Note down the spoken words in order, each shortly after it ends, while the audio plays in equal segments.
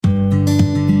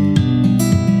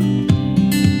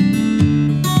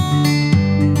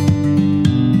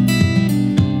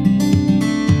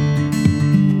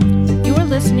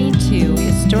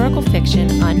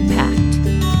Fiction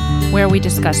Unpacked, where we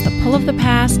discuss the pull of the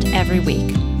past every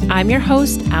week. I'm your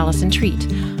host, Allison Treat.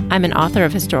 I'm an author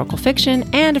of historical fiction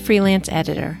and a freelance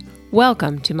editor.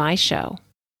 Welcome to my show.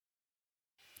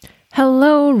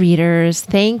 Hello, readers.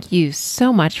 Thank you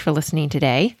so much for listening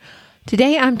today.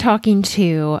 Today, I'm talking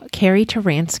to Carrie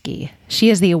Taransky. She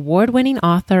is the award-winning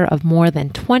author of more than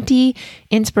 20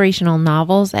 inspirational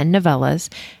novels and novellas,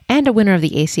 and a winner of the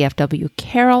ACFW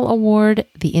Carroll Award,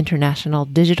 the International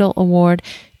Digital Award,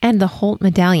 and the Holt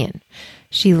Medallion.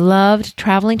 She loved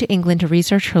traveling to England to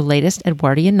research her latest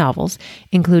Edwardian novels,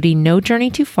 including No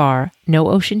Journey Too Far, No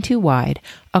Ocean Too Wide,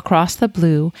 Across the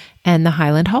Blue, and the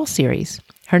Highland Hall series.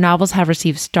 Her novels have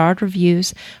received starred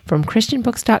reviews from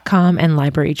ChristianBooks.com and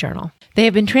Library Journal. They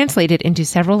have been translated into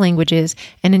several languages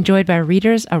and enjoyed by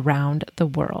readers around the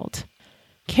world.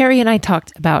 Carrie and I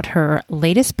talked about her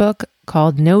latest book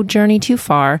called No Journey Too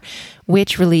Far,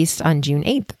 which released on June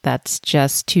 8th. That's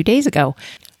just 2 days ago.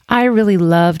 I really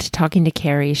loved talking to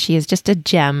Carrie. She is just a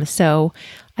gem, so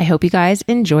I hope you guys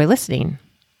enjoy listening.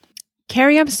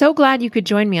 Carrie, I'm so glad you could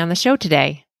join me on the show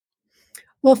today.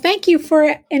 Well, thank you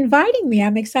for inviting me.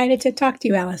 I'm excited to talk to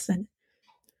you, Allison.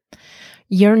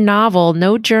 Your novel,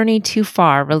 No Journey Too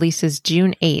Far, releases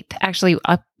June 8th. Actually,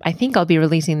 I think I'll be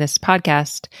releasing this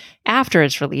podcast after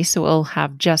it's released, so it'll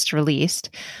have just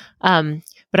released. But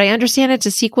I understand it's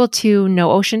a sequel to No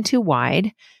Ocean Too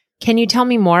Wide. Can you tell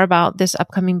me more about this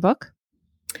upcoming book?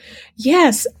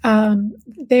 Yes,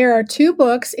 there are two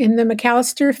books in the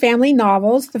McAllister family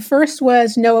novels. The first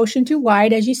was No Ocean Too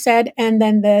Wide, as you said, and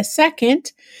then the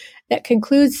second that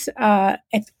concludes, I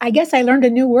guess I learned a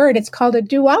new word. It's called a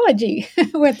duology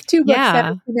with two books that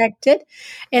are connected.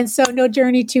 And so No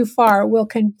Journey Too Far will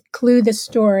conclude the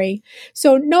story.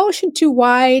 So No Ocean Too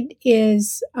Wide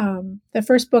is the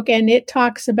first book, and it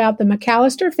talks about the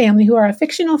McAllister family, who are a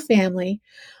fictional family.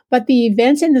 But the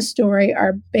events in the story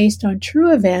are based on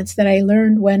true events that I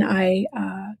learned when I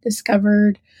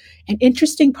discovered an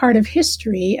interesting part of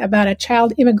history about a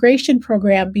child immigration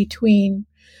program between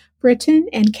Britain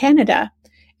and Canada.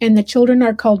 And the children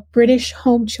are called British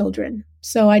home children.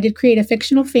 So I did create a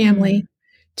fictional family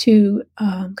to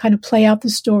kind of play out the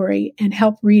story and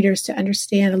help readers to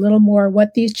understand a little more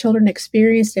what these children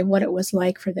experienced and what it was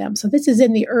like for them. So this is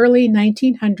in the early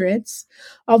 1900s,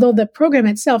 although the program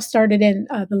itself started in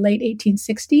the late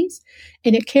 1860s,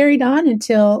 and it carried on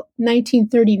until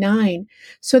 1939.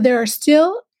 So there are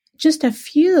still just a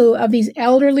few of these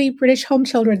elderly British home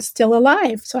children still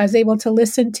alive. So I was able to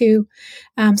listen to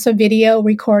some video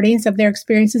recordings of their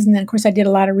experiences. And then, of course, I did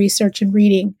a lot of research and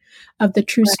reading of the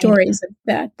true stories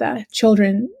that the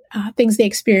children, things they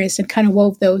experienced, and kind of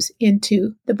wove those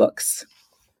into the books.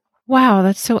 Wow,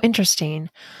 that's so interesting.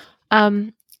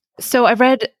 So I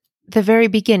read the very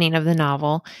beginning of the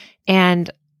novel,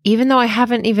 and even though I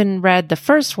haven't even read the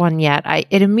first one yet,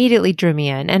 it immediately drew me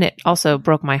in, and it also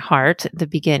broke my heart at the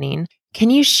beginning.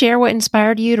 Can you share what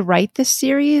inspired you to write this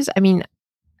series? I mean,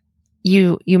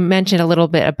 you mentioned a little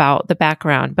bit about the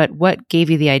background, but what gave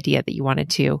you the idea that you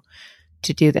wanted to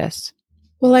do this?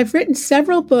 Well, I've written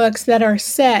several books that are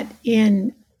set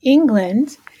in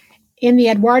England in the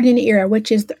Edwardian era,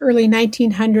 which is the early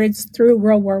 1900s through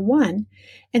World War I.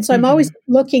 And so I'm always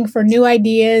looking for new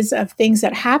ideas of things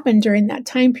that happened during that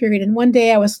time period. And one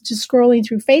day I was just scrolling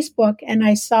through Facebook, and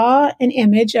I saw an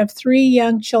image of 3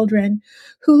 young children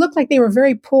who looked like they were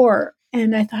very poor.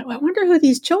 And I thought, well, I wonder who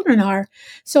these children are.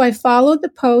 So I followed the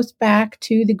post back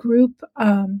to the group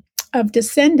of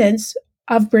descendants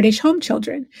of British home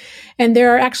children. And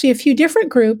there are actually a few different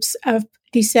groups of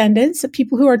descendants, of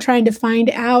people who are trying to find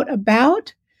out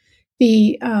about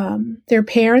their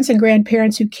parents and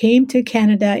grandparents who came to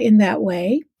Canada in that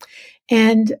way.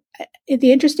 And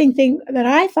the interesting thing that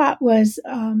I thought was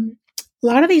a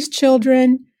lot of these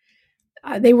children,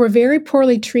 they were very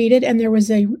poorly treated, and there was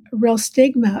a real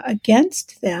stigma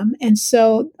against them. And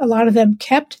so a lot of them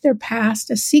kept their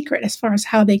past a secret as far as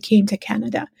how they came to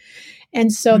Canada.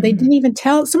 And so they didn't even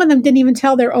some of them didn't even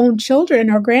tell their own children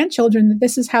or grandchildren that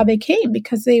this is how they came,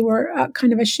 because they were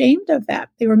kind of ashamed of that.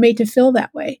 They were made to feel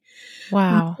that way.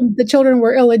 Wow. The children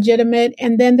were illegitimate.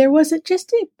 And then there was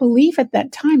just a belief at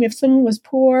that time, if someone was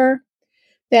poor,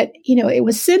 that, it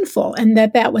was sinful, and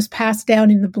that was passed down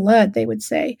in the blood, they would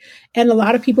say. And a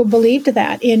lot of people believed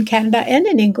that in Canada and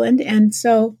in England. And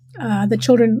so the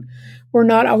children were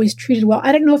not always treated well.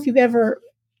 I don't know if you've ever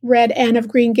read Anne of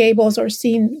Green Gables or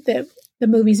seen the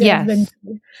movies that have been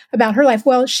about her life.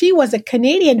 Well, she was a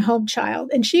Canadian home child,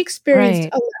 and she experienced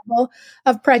a level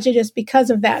of prejudice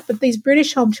because of that. But these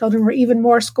British home children were even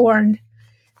more scorned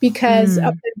because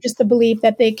of just the belief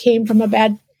that they came from a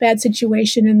bad bad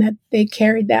situation and that they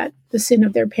carried the sin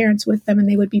of their parents with them, and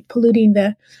they would be polluting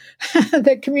the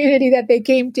the community that they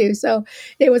came to. So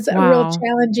it was a real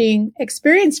challenging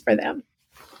experience for them.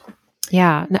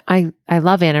 Yeah, I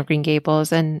love Anne of Green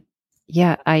Gables, and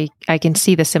yeah, I can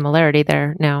see the similarity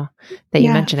there now that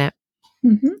you mention it.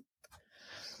 Mm-hmm.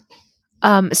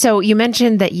 So you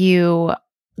mentioned that you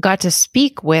got to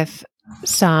speak with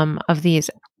some of these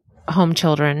home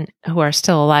children who are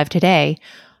still alive today.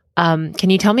 Can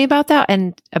you tell me about that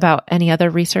and about any other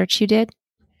research you did?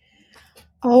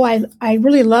 Oh, I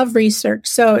really love research.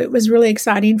 So it was really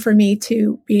exciting for me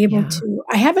to be able to,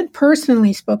 I haven't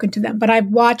personally spoken to them, but I've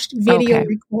watched video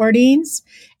recordings,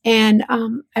 and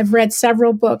I've read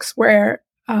several books where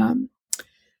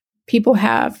people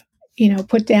have,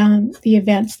 put down the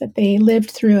events that they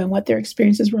lived through and what their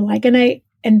experiences were like.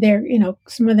 And they're,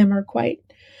 some of them are quite,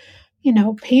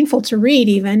 painful to read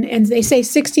even. And they say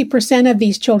 60% of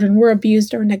these children were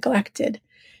abused or neglected.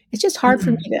 It's just hard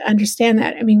for me to understand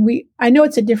that. I mean, I know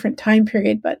it's a different time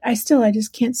period, but I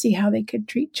just can't see how they could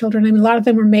treat children. I mean, a lot of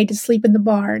them were made to sleep in the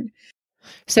barn.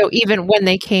 So even when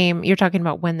they came, you're talking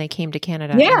about when they came to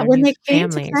Canada. Yeah, when they came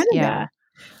to Canada. Yeah.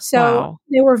 So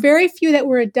there were very few that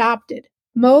were adopted.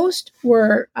 Most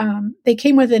were, they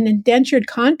came with an indentured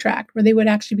contract where they would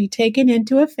actually be taken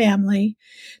into a family.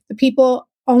 The people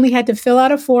only had to fill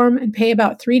out a form and pay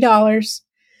about $3,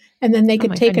 and then they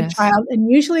could take a child. And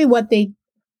usually what they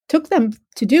took them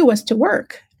to do was to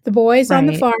work, the boys on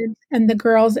the farm and the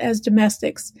girls as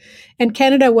domestics. And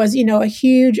Canada was, a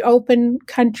huge open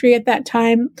country at that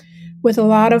time with a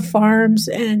lot of farms.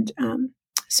 And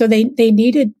so they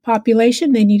needed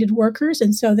population, they needed workers.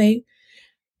 And so they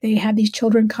had these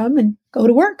children come and go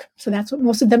to work. So that's what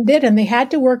most of them did. And they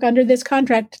had to work under this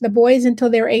contract, the boys until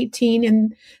they were 18.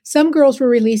 And some girls were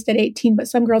released at 18, but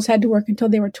some girls had to work until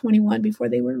they were 21 before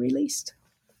they were released.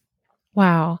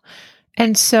 Wow.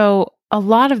 And so a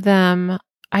lot of them,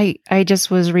 I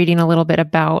just was reading a little bit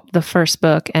about the first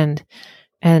book and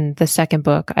the second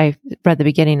book. I read the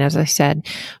beginning, as I said,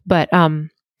 but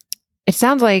it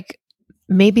sounds like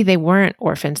maybe they weren't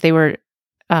orphans. They were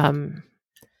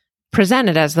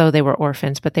presented as though they were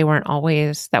orphans, but they weren't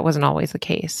always. That wasn't always the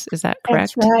case. Is that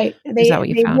correct? That's right. Is that what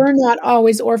you found? They were not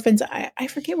always orphans. I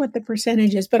forget what the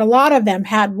percentage is, but a lot of them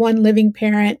had one living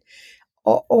parent.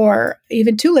 Or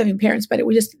even two living parents, but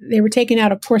they were taken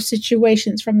out of poor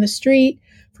situations from the street,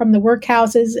 from the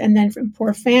workhouses, and then from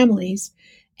poor families.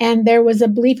 And there was a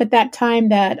belief at that time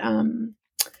that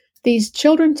these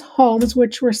children's homes,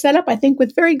 which were set up, I think,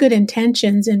 with very good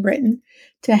intentions in Britain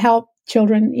to help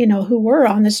children, who were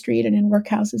on the street and in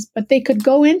workhouses, but they could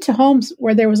go into homes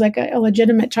where there was like a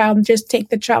illegitimate child and just take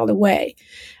the child away.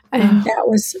 And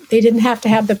they didn't have to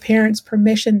have the parents'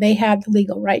 permission. They had the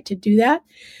legal right to do that.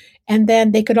 And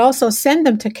then they could also send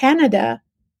them to Canada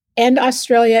and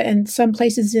Australia and some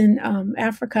places in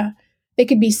Africa. They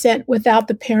could be sent without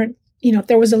the parent. If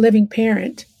there was a living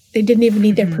parent, they didn't even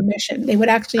need their permission. They would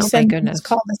actually send what's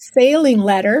called a sailing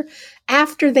letter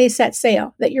after they set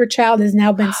sail that your child has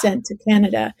now been sent to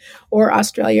Canada or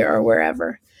Australia or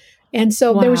wherever. And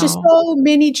so there was just so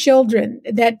many children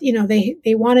that,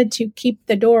 they wanted to keep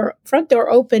the front door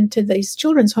open to these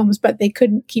children's homes, but they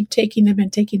couldn't keep taking them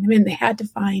and taking them in.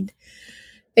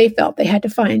 They felt they had to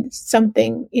find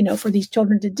something, for these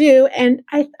children to do. And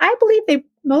I believe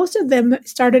most of them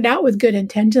started out with good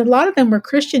intentions. A lot of them were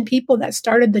Christian people that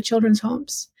started the children's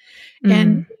homes,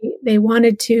 and they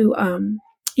wanted to,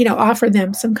 offer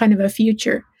them some kind of a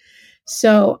future.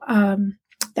 So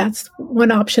that's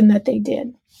one option that they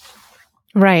did.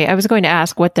 Right. I was going to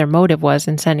ask what their motive was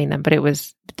in sending them, but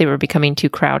they were becoming too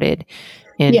crowded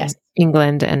in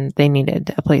England and they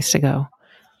needed a place to go.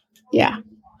 Yeah.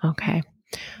 Okay.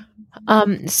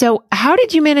 So how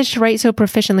did you manage to write so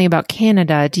proficiently about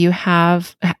Canada? Do you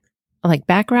have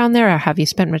background there, or have you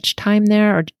spent much time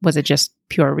there, or was it just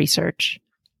pure research?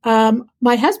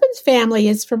 My husband's family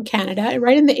is from Canada,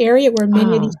 right in the area where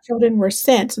many of these children were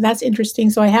sent. So that's interesting.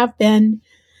 So I have been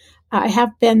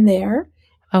there.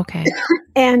 Okay.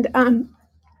 And,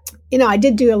 I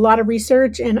did do a lot of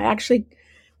research, and actually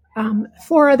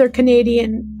 4 other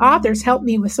Canadian authors helped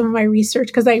me with some of my research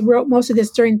because I wrote most of this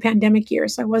during pandemic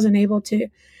years. So I wasn't able to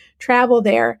travel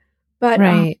there, but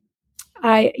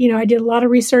I did a lot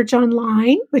of research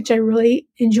online, which I really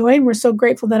enjoy. And we're so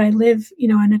grateful that I live,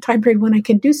 in a time period when I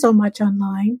can do so much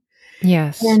online.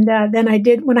 Yes. And then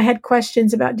when I had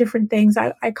questions about different things,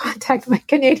 I contacted my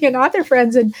Canadian author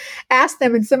friends and asked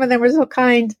them, and some of them were so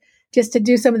kind just to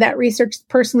do some of that research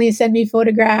personally, send me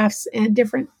photographs and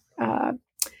different,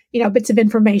 bits of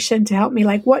information to help me.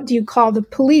 Like, what do you call the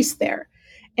police there?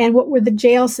 and what were the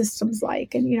jail systems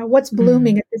like, and what's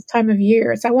blooming at this time of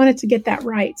year. So I wanted to get that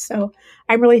right. So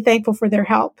I'm really thankful for their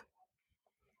help.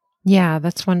 Yeah,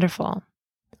 that's wonderful.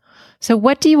 So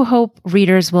what do you hope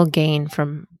readers will gain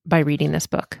by reading this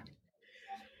book?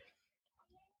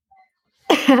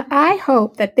 I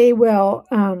hope that they will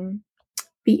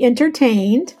be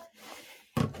entertained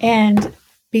and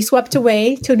be swept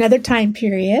away to another time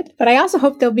period. But I also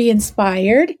hope they'll be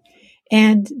inspired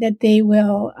and that they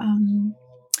will,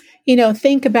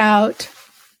 think about,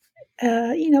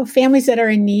 families that are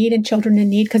in need and children in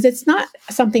need, because it's not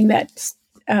something that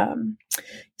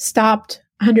stopped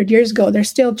 100 years ago. There's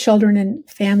still children and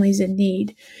families in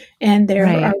need, and there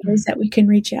are ways that we can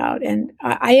reach out. And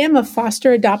I am a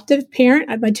foster adoptive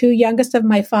parent. My two youngest of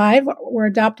my 5 were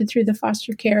adopted through the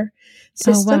foster care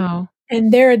system. Oh, wow.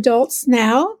 And they're adults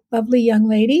now, lovely young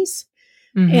ladies.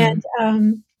 And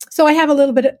so I have a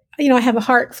little bit of, I have a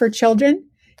heart for children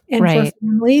and for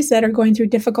families that are going through a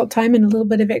difficult time, and a little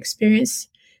bit of experience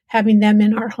having them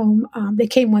in our home. They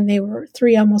came when they were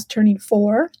 3, almost turning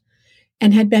 4.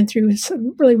 And had been through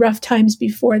some really rough times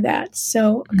before that.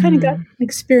 So I kind of got an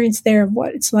experience there of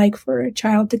what it's like for a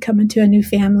child to come into a new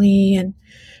family and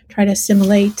try to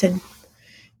assimilate and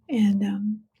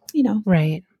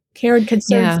care and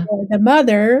concern for the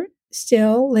mother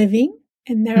still living,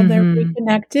 and they're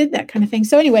reconnected, that kind of thing.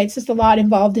 So anyway, it's just a lot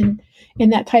involved in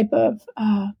that type of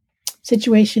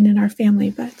situation in our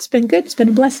family, but it's been good. It's been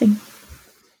a blessing.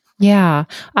 Yeah,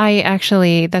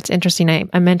 that's interesting.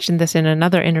 I mentioned this in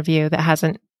another interview that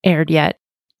hasn't aired yet.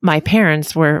 My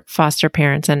parents were foster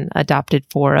parents and adopted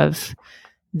 4 of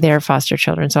their foster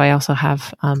children. So I also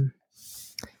have,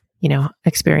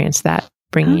 experienced that,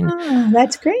 bringing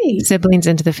that's great. siblings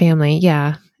into the family.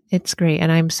 Yeah, it's great.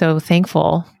 And I'm so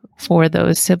thankful for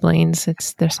those siblings.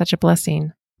 They're such a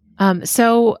blessing.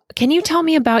 So can you tell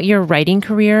me about your writing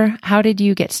career? How did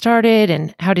you get started,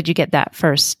 and how did you get that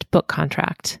first book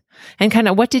contract? And kind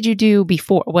of what did you do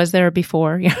before? Was there a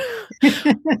before?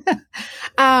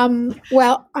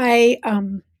 Well, I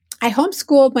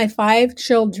homeschooled my 5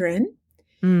 children,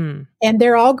 and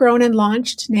they're all grown and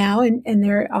launched now, and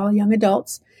they're all young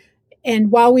adults.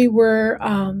 And while we were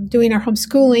doing our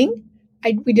homeschooling,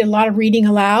 we did a lot of reading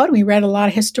aloud. We read a lot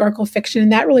of historical fiction,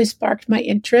 and that really sparked my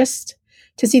interest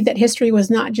to see that history was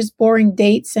not just boring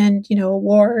dates and,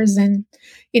 wars and,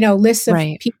 lists of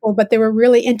people, but there were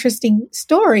really interesting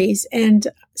stories. And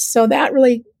so that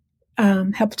really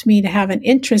helped me to have an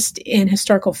interest in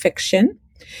historical fiction.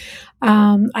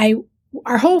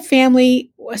 Our whole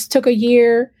family took a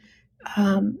year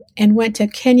and went to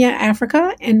Kenya,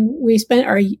 Africa, and we spent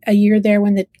a year there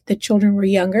when the children were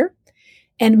younger.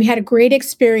 And we had a great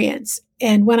experience.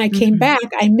 And when I came back,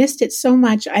 I missed it so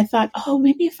much. I thought,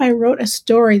 maybe if I wrote a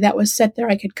story that was set there,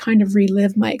 I could kind of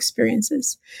relive my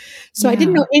experiences. So I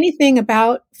didn't know anything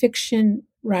about fiction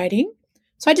writing.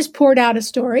 So I just poured out a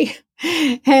story.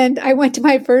 And I went to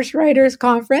my first writers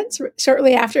conference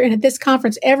shortly after. And at this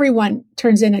conference, everyone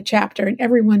turns in a chapter and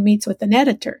everyone meets with an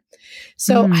editor.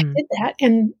 So I did that.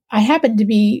 And I happened to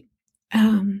be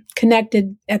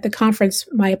connected at the conference.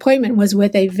 My appointment was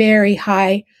with a very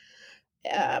high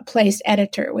placed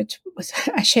editor, which was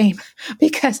a shame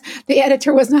because the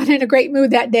editor was not in a great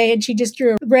mood that day. And she just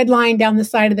drew a red line down the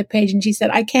side of the page. And she said,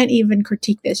 "I can't even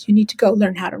critique this. You need to go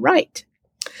learn how to write."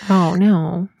 Oh,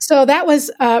 no. So that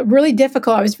was really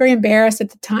difficult. I was very embarrassed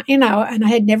at the time, and I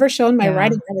had never shown my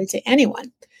writing really to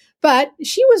anyone. But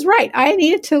she was right. I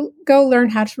needed to go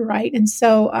learn how to write. And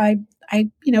so I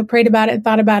prayed about it and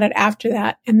thought about it after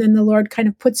that. And then the Lord kind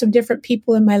of put some different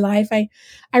people in my life. I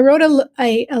wrote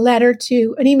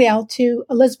an email to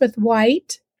Elizabeth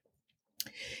White,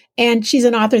 and she's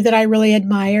an author that I really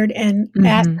admired, and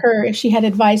asked her if she had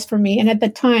advice for me. And at the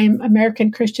time,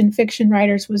 American Christian Fiction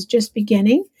Writers was just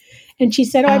beginning. And she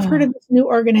said, I've heard of this new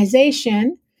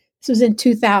organization. This was in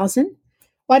 2000.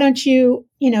 Why don't you,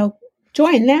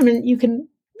 join them, and you can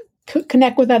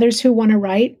connect with others who want to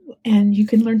write, and you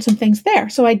can learn some things there.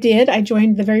 So I did. I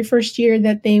joined the very first year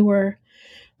that they were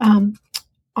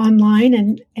online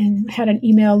and had an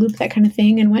email loop, that kind of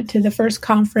thing, and went to the first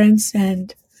conference.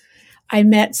 And I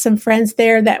met some friends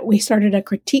there that we started a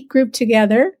critique group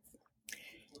together.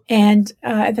 And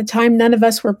at the time, none of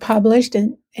us were published.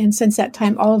 And since that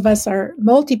time, all of us are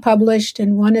multi-published,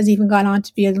 and one has even gone on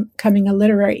to becoming a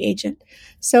literary agent.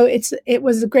 So it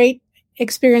was a great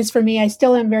experience for me. I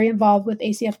still am very involved with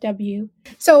ACFW.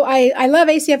 So I love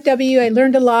ACFW. I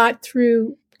learned a lot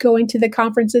through going to the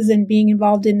conferences and being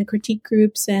involved in the critique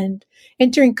groups and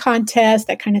entering contests,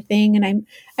 that kind of thing. And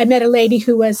I met a lady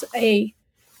who was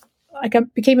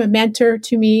became a mentor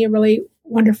to me, a really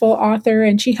wonderful author,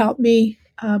 and she helped me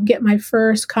get my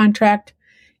first contract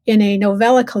in a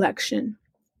novella collection.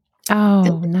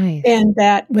 Oh, nice. And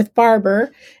that with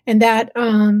Barber, and that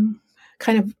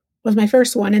kind of was my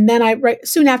first one. And then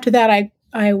soon after that,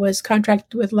 I was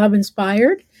contracted with Love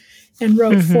Inspired and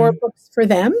wrote 4 books for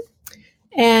them.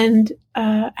 And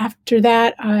after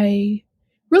that, I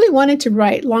really wanted to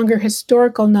write longer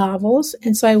historical novels.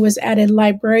 And so I was at a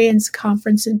librarians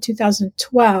conference in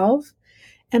 2012.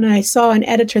 And I saw an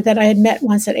editor that I had met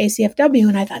once at ACFW,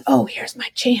 and I thought, oh, here's my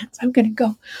chance. I'm going to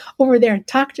go over there and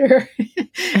talk to her.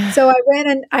 So I went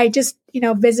and I just,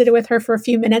 visited with her for a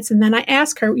few minutes. And then I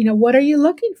asked her, what are you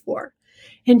looking for?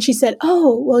 And she said,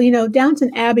 oh, well,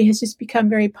 Downton Abbey has just become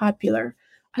very popular.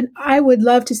 And I would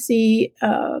love to see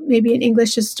maybe an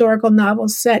English historical novel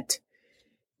set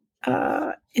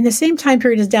in the same time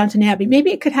period as Downton Abbey.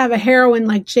 Maybe it could have a heroine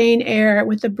like Jane Eyre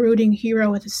with a brooding hero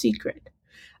with a secret.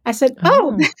 I said,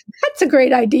 oh, that's a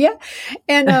great idea.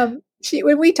 And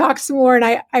when we talked some more, and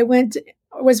I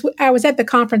was at the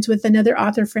conference with another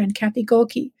author friend, Kathy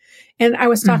Golke, and I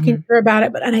was talking to her about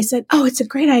it. And I said, oh, it's a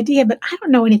great idea, but I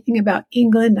don't know anything about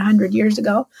England 100 years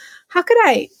ago. How could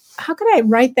I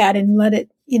write that and let it,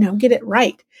 get it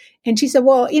right? And she said,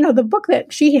 well, the book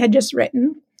that she had just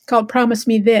written called Promise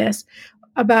Me This,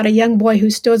 about a young boy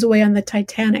who stows away on the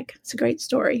Titanic. It's a great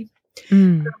story.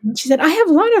 She said, I have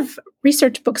a lot of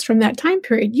research books from that time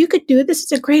period. You could do this.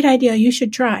 It's a great idea. You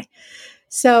should try.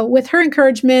 So with her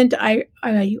encouragement, I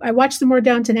watched some more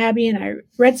Downton Abbey, and I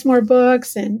read some more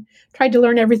books and tried to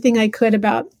learn everything I could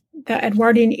about the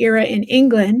Edwardian era in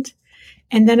England.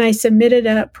 And then I submitted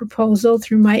a proposal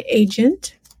through my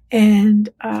agent, and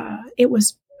I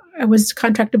was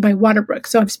contracted by Waterbrook.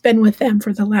 So I've been with them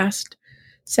for the last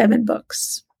 7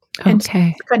 books. And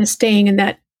kind of staying in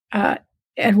that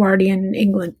Edwardian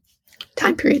England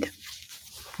time period.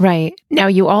 Right. Now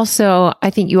I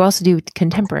think you also do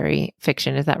contemporary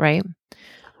fiction. Is that right?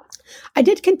 I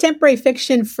did contemporary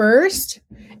fiction first.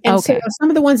 And so some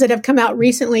of the ones that have come out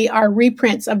recently are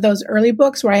reprints of those early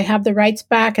books where I have the rights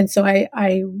back. And so I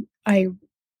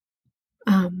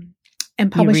am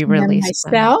publishing them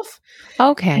myself.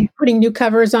 Okay. And putting new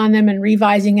covers on them and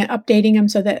revising and updating them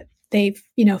so that they,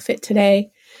 fit today.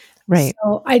 Right.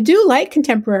 So I do like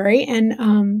contemporary,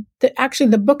 and actually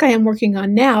the book I am working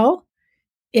on now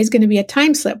is going to be a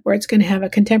time slip where it's going to have a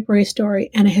contemporary story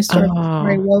and a historical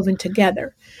story woven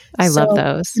together. I love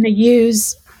those. I'm going to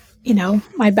use,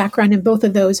 my background in both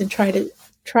of those and try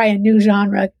a new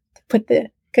genre to put the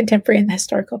contemporary and the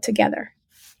historical together.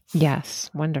 Yes,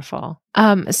 wonderful.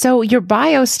 So your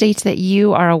bio states that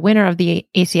you are a winner of the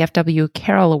ACFW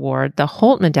Carroll Award, the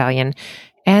Holt Medallion,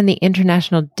 and the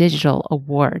International Digital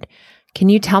Award. Can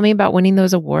you tell me about winning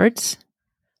those awards?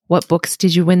 What books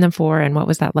did you win them for, and what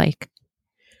was that like?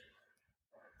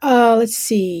 Let's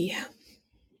see.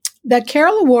 The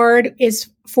Carroll Award is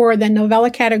for the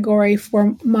novella category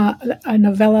for a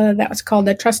novella that was called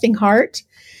A Trusting Heart.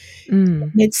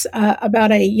 It's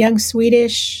about a young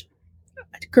Swedish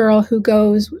girl who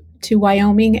goes to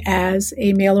Wyoming as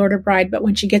a mail order bride, but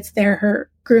when she gets there, her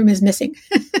groom is missing.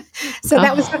 So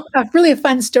that was really a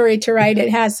fun story to write. It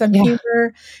has some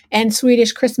humor and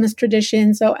Swedish Christmas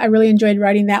tradition. So I really enjoyed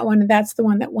writing that one. And that's the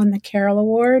one that won the Carroll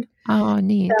Award. Oh,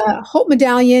 neat. The Holt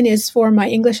Medallion is for my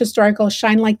English historical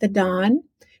Shine Like the Dawn,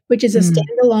 which is a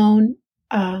standalone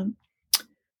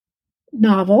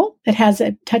novel that has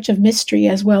a touch of mystery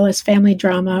as well as family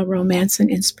drama, romance, and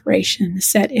inspiration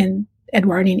set in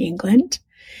Edwardian England.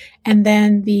 And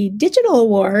then the Digital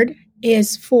Award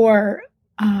is for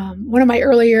one of my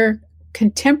earlier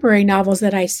contemporary novels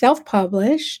that I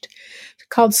self-published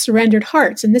called Surrendered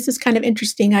Hearts. And this is kind of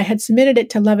interesting. I had submitted it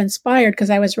to Love Inspired because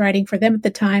I was writing for them at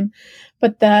the time,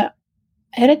 but the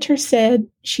editor said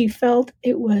she felt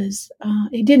it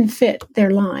didn't fit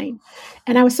their line.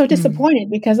 And I was so disappointed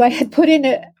because I had put in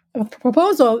a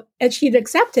proposal and she'd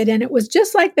accepted, and it was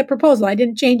just like the proposal. I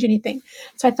didn't change anything.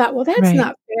 So I thought, well, that's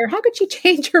not fair. How could she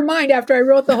change her mind after I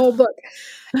wrote the whole book?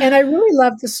 And I really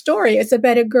loved the story. It's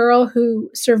about a girl who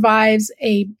survives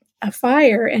a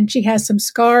fire, and she has some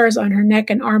scars on her neck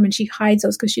and arm, and she hides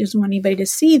those because she doesn't want anybody to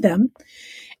see them.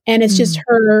 And it's just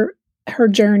her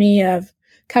journey of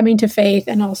coming to faith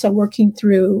and also working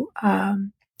through,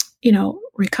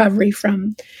 recovery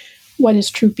from what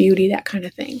is true beauty, that kind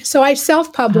of thing. So I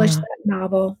self-published that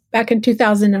novel back in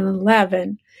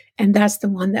 2011, and that's the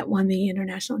one that won the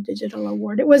International Digital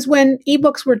Award. It was when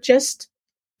ebooks were just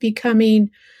becoming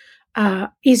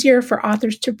easier for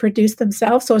authors to produce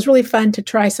themselves. So it was really fun to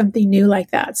try something new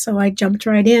like that. So I jumped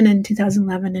right in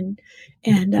 2011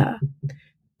 and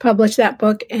published that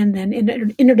book, and then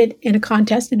entered it in a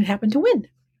contest, and it happened to win.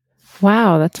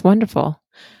 Wow, that's wonderful.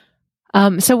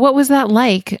 So what was that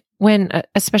like when,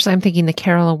 especially I'm thinking the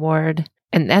Carroll Award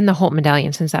and the Holt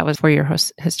Medallion, since that was for your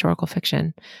historical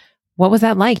fiction. What was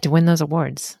that like to win those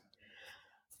awards?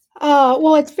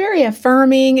 Well, it's very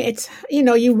affirming. It's,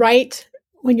 you write,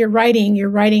 when you're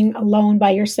writing alone by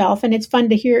yourself, and it's fun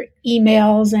to hear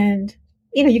emails, and,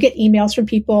 you get emails from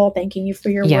people thanking you for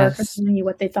your work or telling you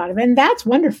what they thought of it. And that's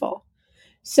wonderful.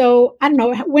 So I don't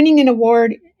know, winning an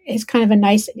award is kind of a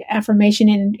nice affirmation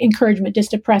and encouragement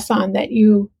just to press on that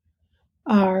you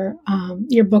are,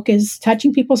 your book is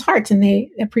touching people's hearts and they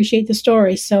appreciate the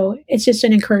story. So it's just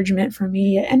an encouragement for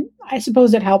me. And I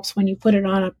suppose it helps when you put it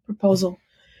on a proposal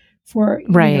for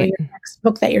your next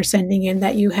book that you're sending in,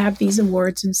 that you have these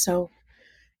awards. And so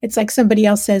it's like somebody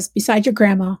else says, besides your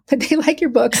grandma, that they like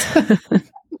your books.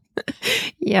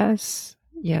 Yes,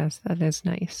 that is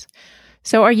nice.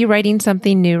 So are you writing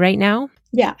something new right now?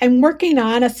 Yeah, I'm working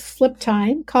on a flip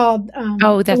time called...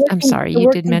 I'm sorry, you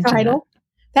did mention title.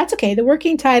 That's okay. The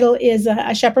working title is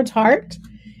A Shepherd's Heart,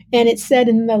 and it's set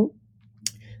in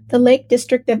the Lake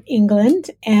District of England.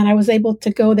 And I was able to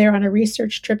go there on a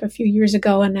research trip a few years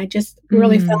ago, and I just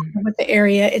really fell in love with the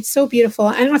area. It's so beautiful.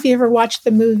 I don't know if you ever watched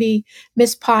the movie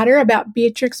Miss Potter about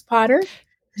Beatrix Potter.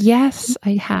 Yes,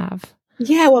 I have.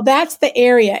 Yeah, well, that's the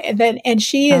area. And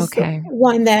she is the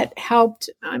one that helped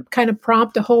kind of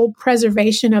prompt the whole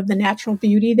preservation of the natural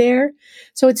beauty there.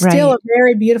 So it's still a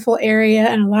very beautiful area,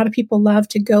 and a lot of people love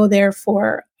to go there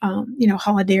for,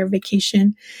 holiday or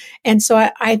vacation. And so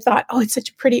I thought, it's such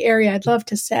a pretty area. I'd love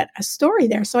to set a story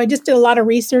there. So I just did a lot of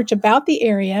research about the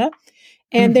area.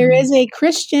 And there is a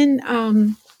Christian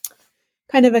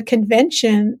kind of a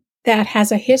convention that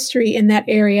has a history in that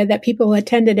area that people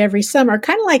attended every summer,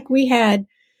 kind of like we had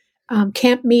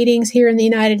camp meetings here in the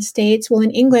United States. Well,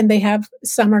 in England, they have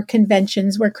summer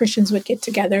conventions where Christians would get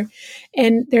together.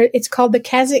 And it's called the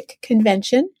Keswick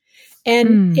Convention.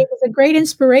 And it was a great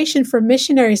inspiration for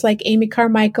missionaries like Amy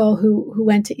Carmichael, who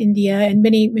went to India, and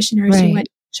many missionaries who went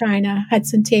to China,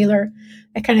 Hudson Taylor,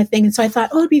 that kind of thing. And so I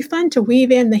thought, it'd be fun to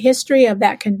weave in the history of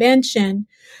that convention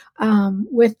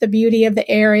with the beauty of the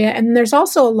area. And there's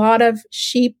also a lot of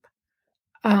sheep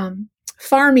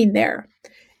farming there.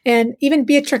 And even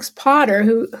Beatrix Potter,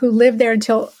 who lived there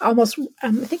until almost,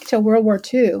 until World War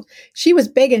II, she was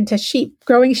big into sheep,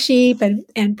 growing sheep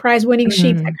and prize-winning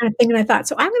sheep, that kind of thing. And I thought,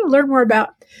 so I'm going to learn more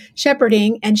about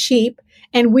shepherding and sheep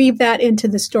and weave that into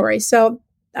the story. So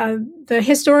the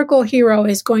historical hero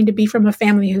is going to be from a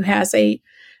family who has a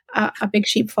big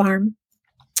sheep farm.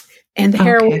 And the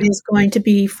heroine is going to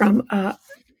be from a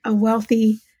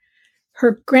wealthy,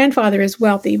 her grandfather is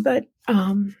wealthy, but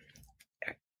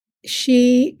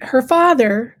her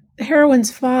father, the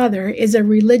heroine's father, is a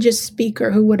religious speaker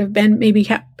who would have been maybe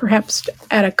perhaps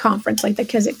at a conference like the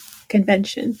Keswick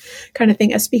Convention kind of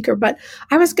thing, a speaker. But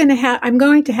I'm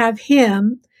going to have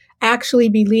him actually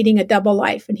be leading a double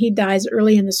life, and he dies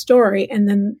early in the story. And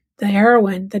then the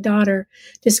heroine, the daughter,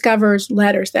 discovers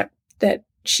letters that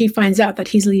she finds out that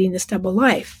he's leading this double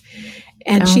life.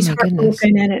 And she's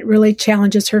heartbroken, and it really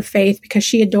challenges her faith because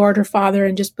she adored her father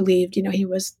and just believed, he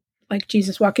was like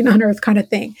Jesus walking on earth kind of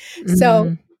thing.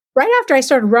 So right after I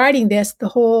started writing this, the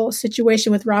whole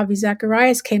situation with Ravi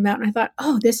Zacharias came out, and I thought,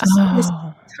 this is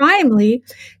timely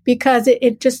because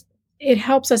it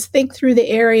helps us think through the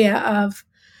area of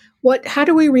how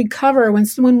do we recover when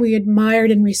someone we admired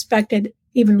and respected,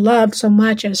 even loved so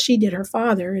much as she did her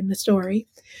father in the story,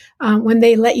 when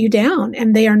they let you down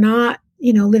and they are not,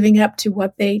 living up to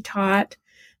what they taught,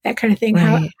 that kind of thing.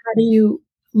 How do you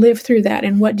live through that,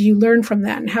 and what do you learn from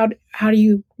that, and how do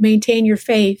you maintain your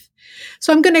faith?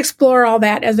 So I'm going to explore all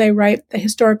that as I write the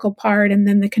historical part, and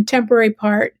then the contemporary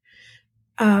part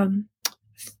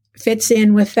fits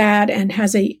in with that and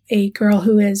has a girl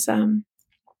who is an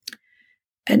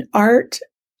art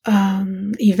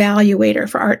evaluator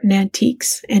for art and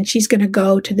antiques, and she's going to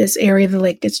go to this area of the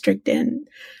Lake District, and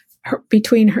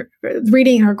between her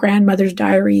reading her grandmother's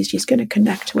diaries, she's going to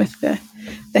connect with the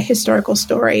historical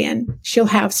story, and she'll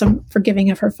have some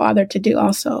forgiving of her father to do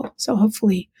also. So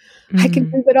hopefully I can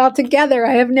move it all together.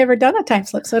 I have never done a time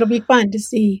slip, so it'll be fun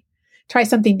to try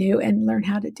something new and learn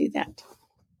how to do that.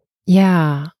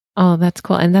 Yeah. Oh, that's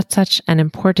cool. And that's such an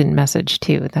important message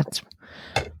too. That's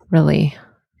really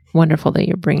wonderful that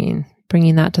you're bringing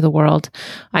that to the world.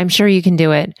 I'm sure you can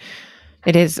do it.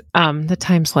 It is, the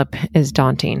time slip is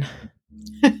daunting.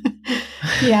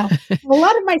 Yeah. A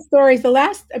lot of my stories,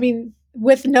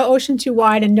 with No Ocean Too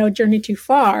Wide and No Journey Too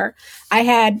Far, I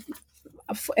had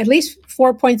at least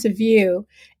 4 points of view,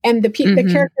 and the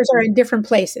characters are in different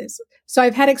places. So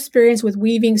I've had experience with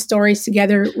weaving stories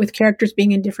together with characters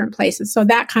being in different places. So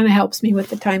that kind of helps me with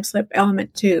the time slip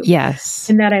element too. Yes.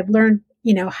 And that I've learned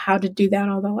how to do that.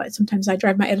 Although sometimes I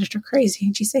drive my editor crazy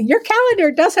and she's saying, your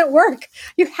calendar doesn't work.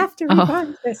 You have to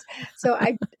revise this. So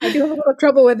I do have a little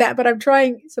trouble with that, but I'm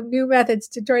trying some new methods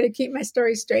to try to keep my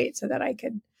story straight so that I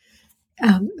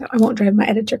won't drive my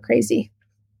editor crazy.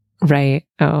 Right.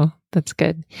 Oh, that's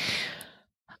good.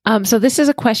 So this is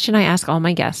a question I ask all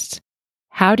my guests.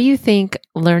 How do you think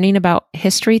learning about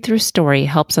history through story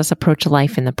helps us approach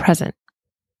life in the present?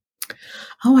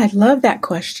 Oh, I love that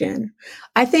question.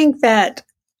 I think that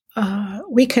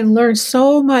we can learn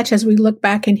so much as we look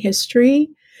back in history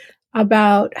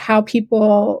about how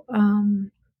people,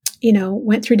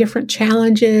 went through different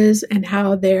challenges and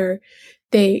how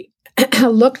they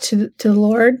looked to the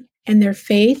Lord and their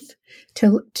faith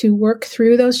to work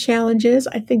through those challenges.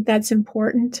 I think that's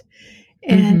important.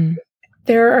 And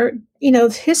there are,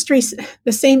 history,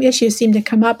 the same issues seem to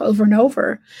come up over and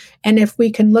over. And if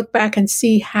we can look back and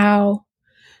see how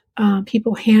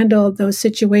people handled those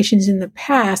situations in the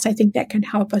past, I think that can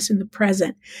help us in the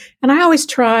present. And I always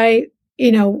try,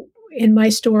 in my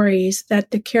stories that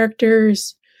the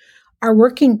characters are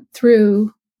working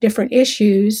through different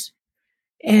issues.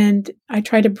 And I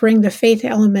try to bring the faith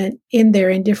element in there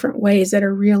in different ways that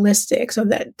are realistic, so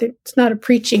that it's not a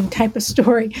preaching type of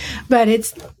story,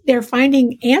 but they're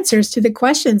finding answers to the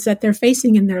questions that they're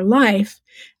facing in their life.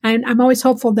 And I'm always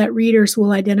hopeful that readers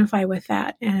will identify with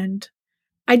that. And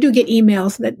I do get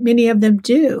emails that many of them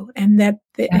do, and that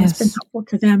it has been helpful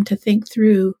to them to think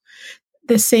through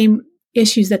the same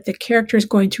issues that the character is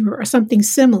going through or something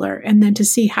similar, and then to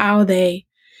see how they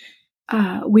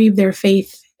weave their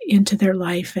faith into their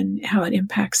life and how it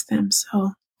impacts them.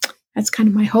 So that's kind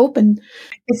of my hope. And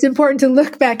it's important to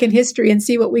look back in history and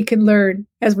see what we can learn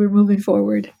as we're moving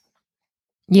forward.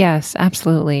 Yes,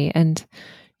 absolutely. And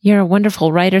you're a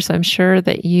wonderful writer, so I'm sure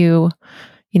that your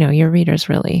readers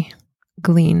really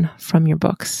glean from your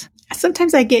books.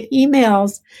 Sometimes I get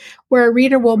emails where a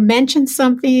reader will mention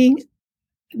something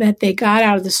that they got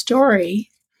out of the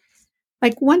story.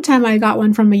 Like one time I got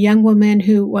one from a young woman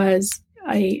who was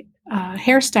a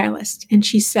hairstylist, and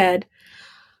she said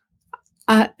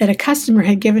that a customer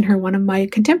had given her one of my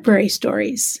contemporary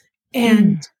stories.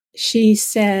 And she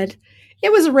said,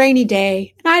 it was a rainy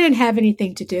day and I didn't have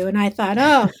anything to do. And I thought,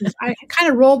 I kind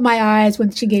of rolled my eyes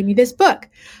when she gave me this book.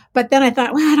 But then I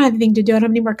thought, well, I don't have anything to do. I don't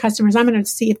have any more customers. I'm going to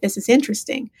see if this is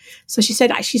interesting. So she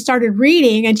said she started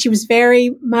reading, and she was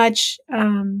very much,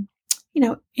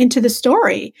 into the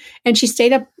story. And she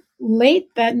stayed up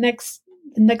late the next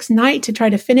night to try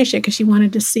to finish it because she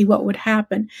wanted to see what would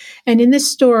happen. And in this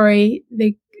story,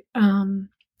 the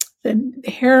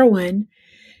heroine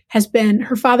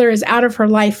her father is out of her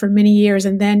life for many years,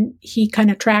 and then he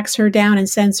kind of tracks her down and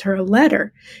sends her a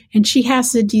letter, and she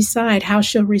has to decide how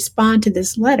she'll respond to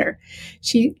this letter.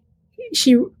 She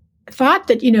thought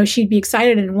that, she'd be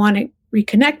excited and want to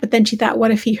reconnect, but then she thought,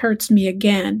 what if he hurts me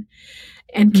again?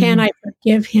 And can I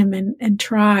forgive him and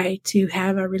try to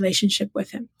have a relationship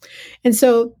with him? And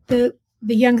so the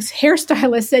young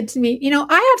hairstylist said to me,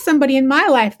 I have somebody in my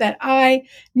life that I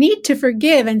need to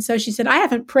forgive. And so she said, I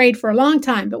haven't prayed for a long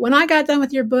time, but when I got done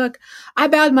with your book, I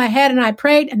bowed my head and I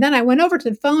prayed. And then I went over to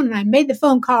the phone and I made the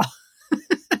phone call.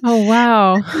 Oh,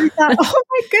 wow. I thought, oh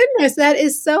my goodness, that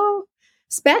is so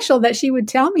special that she would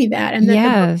tell me that, and that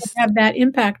the book would have that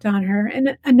impact on her.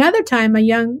 And another time, a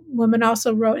young woman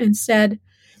also wrote and said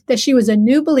that she was a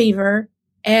new believer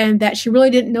and that she really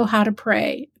didn't know how to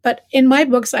pray. But in my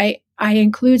books, I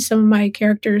include some of my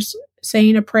characters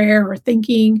saying a prayer or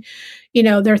thinking,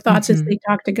 their thoughts as they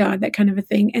talk to God, that kind of a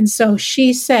thing. And so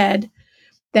she said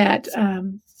that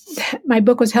my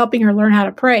book was helping her learn how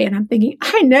to pray. And I'm thinking,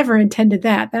 I never intended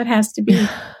that. That has to be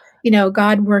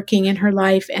God working in her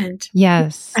life. And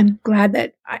yes, I'm glad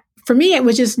that for me, it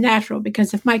was just natural,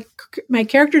 because if my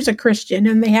character's a Christian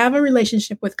and they have a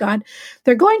relationship with God,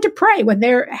 they're going to pray when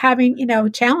they're having, a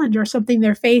challenge or something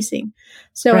they're facing.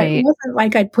 So It wasn't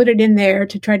like I put it in there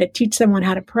to try to teach someone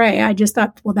how to pray. I just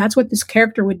thought, well, that's what this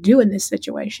character would do in this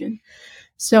situation.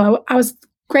 So I was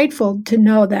grateful to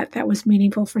know that that was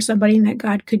meaningful for somebody, and that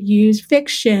God could use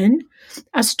fiction,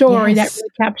 a story that really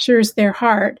captures their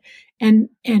heart, and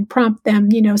prompt them,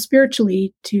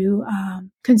 spiritually to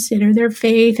consider their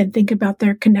faith and think about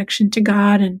their connection to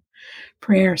God and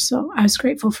prayer. So I was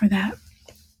grateful for that.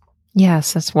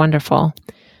 Yes, that's wonderful.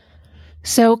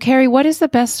 So, Carrie, what is the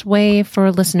best way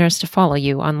for listeners to follow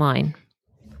you online?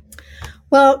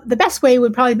 Well, the best way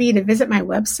would probably be to visit my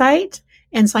website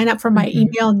and sign up for my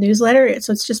email newsletter.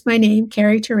 So it's just my name,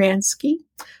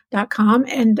 CarrieTaransky.com.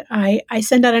 And I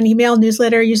send out an email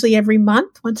newsletter usually every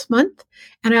month, once a month.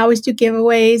 And I always do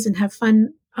giveaways and have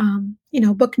fun,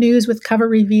 book news with cover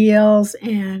reveals.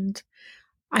 And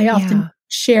I often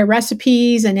share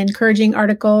recipes and encouraging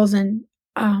articles. And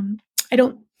I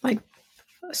don't like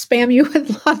spam you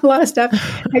with a lot of stuff.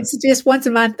 It's just once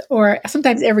a month or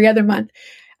sometimes every other month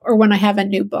or when I have a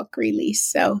new book release.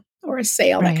 So, or a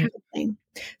sale, that kind of thing.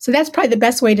 So that's probably the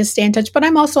best way to stay in touch. But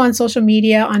I'm also on social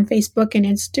media on Facebook and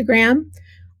Instagram.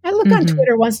 I look on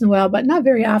Twitter once in a while, but not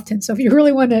very often. So if you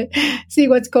really want to see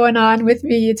what's going on with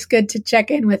me, it's good to check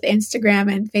in with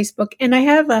Instagram and Facebook. And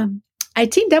I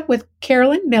teamed up with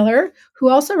Carolyn Miller, who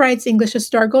also writes English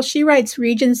historical. She writes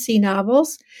Regency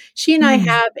novels. She and I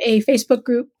have a Facebook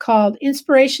group called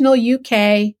Inspirational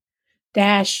UK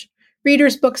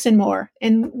Readers, Books, and More.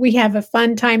 And we have a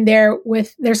fun time there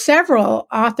there's several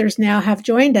authors now have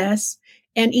joined us.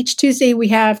 And each Tuesday we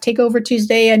have Takeover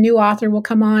Tuesday. A new author will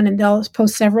come on and they'll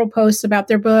post several posts about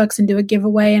their books and do a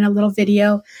giveaway and a little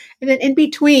video. And then in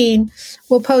between,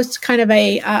 we'll post kind of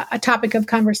a topic of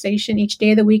conversation each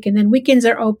day of the week. And then weekends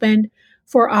are open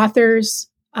for authors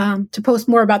to post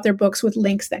more about their books with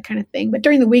links, that kind of thing. But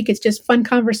during the week, it's just fun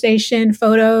conversation,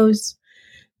 photos,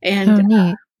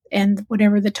 and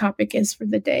whatever the topic is for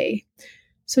the day.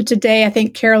 So today, I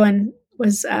think Carolyn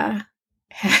was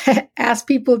asked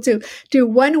people to do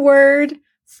one word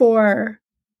for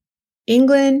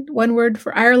England, one word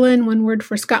for Ireland, one word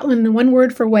for Scotland, and one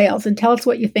word for Wales, and tell us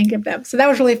what you think of them. So that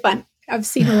was really fun. I've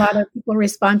seen a lot of people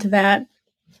respond to that.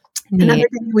 Neat. Another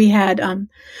thing we had,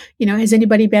 has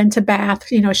anybody been to Bath?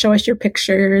 Show us your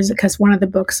pictures, because one of the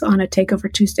books on a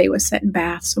Takeover Tuesday was set in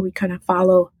Bath. So we kind of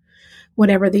follow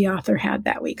whatever the author had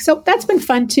that week. So that's been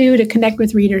fun too, to connect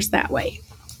with readers that way.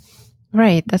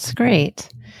 Right. That's great.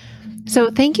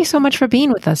 So thank you so much for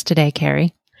being with us today,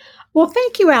 Carrie. Well,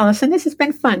 thank you, Allison. This has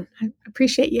been fun. I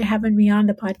appreciate you having me on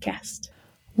the podcast.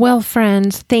 Well,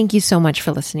 friends, thank you so much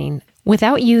for listening.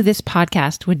 Without you, this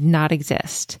podcast would not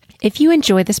exist. If you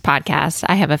enjoy this podcast,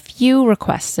 I have a few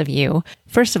requests of you.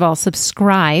 First of all,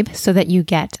 subscribe so that you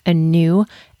get a new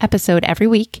episode every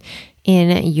week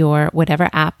in your whatever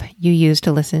app you use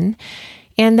to listen.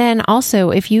 And then also,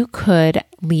 if you could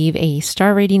leave a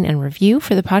star rating and review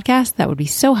for the podcast, that would be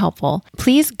so helpful.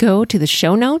 Please go to the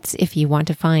show notes if you want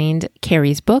to find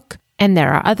Carrie's book. And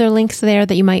there are other links there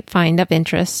that you might find of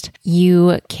interest.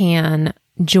 You can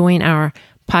join our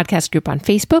podcast group on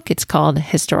Facebook. It's called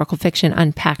Historical Fiction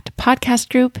Unpacked Podcast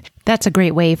Group. That's a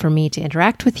great way for me to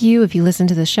interact with you if you listen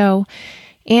to the show.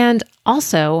 And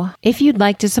also, if you'd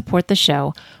like to support the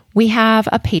show, we have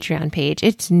a Patreon page.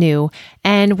 It's new,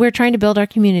 and we're trying to build our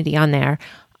community on there.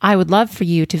 I would love for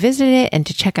you to visit it and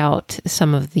to check out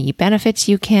some of the benefits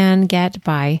you can get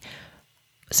by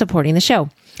supporting the show.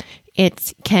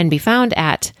 It can be found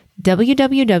at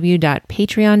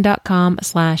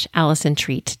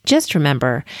www.patreon.com/AllisonTreat. Just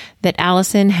remember that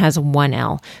Allison has one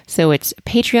L. So it's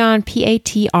Patreon,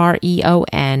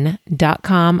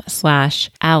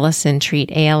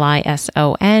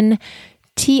 patreon.com/AllisonTreat,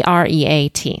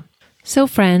 ALISONTREAT. So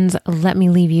friends, let me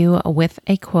leave you with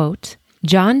a quote.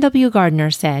 John W.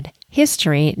 Gardner said,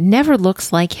 "History never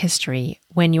looks like history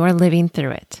when you're living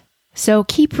through it." So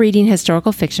keep reading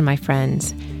historical fiction, my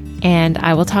friends, and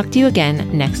I will talk to you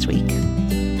again next week.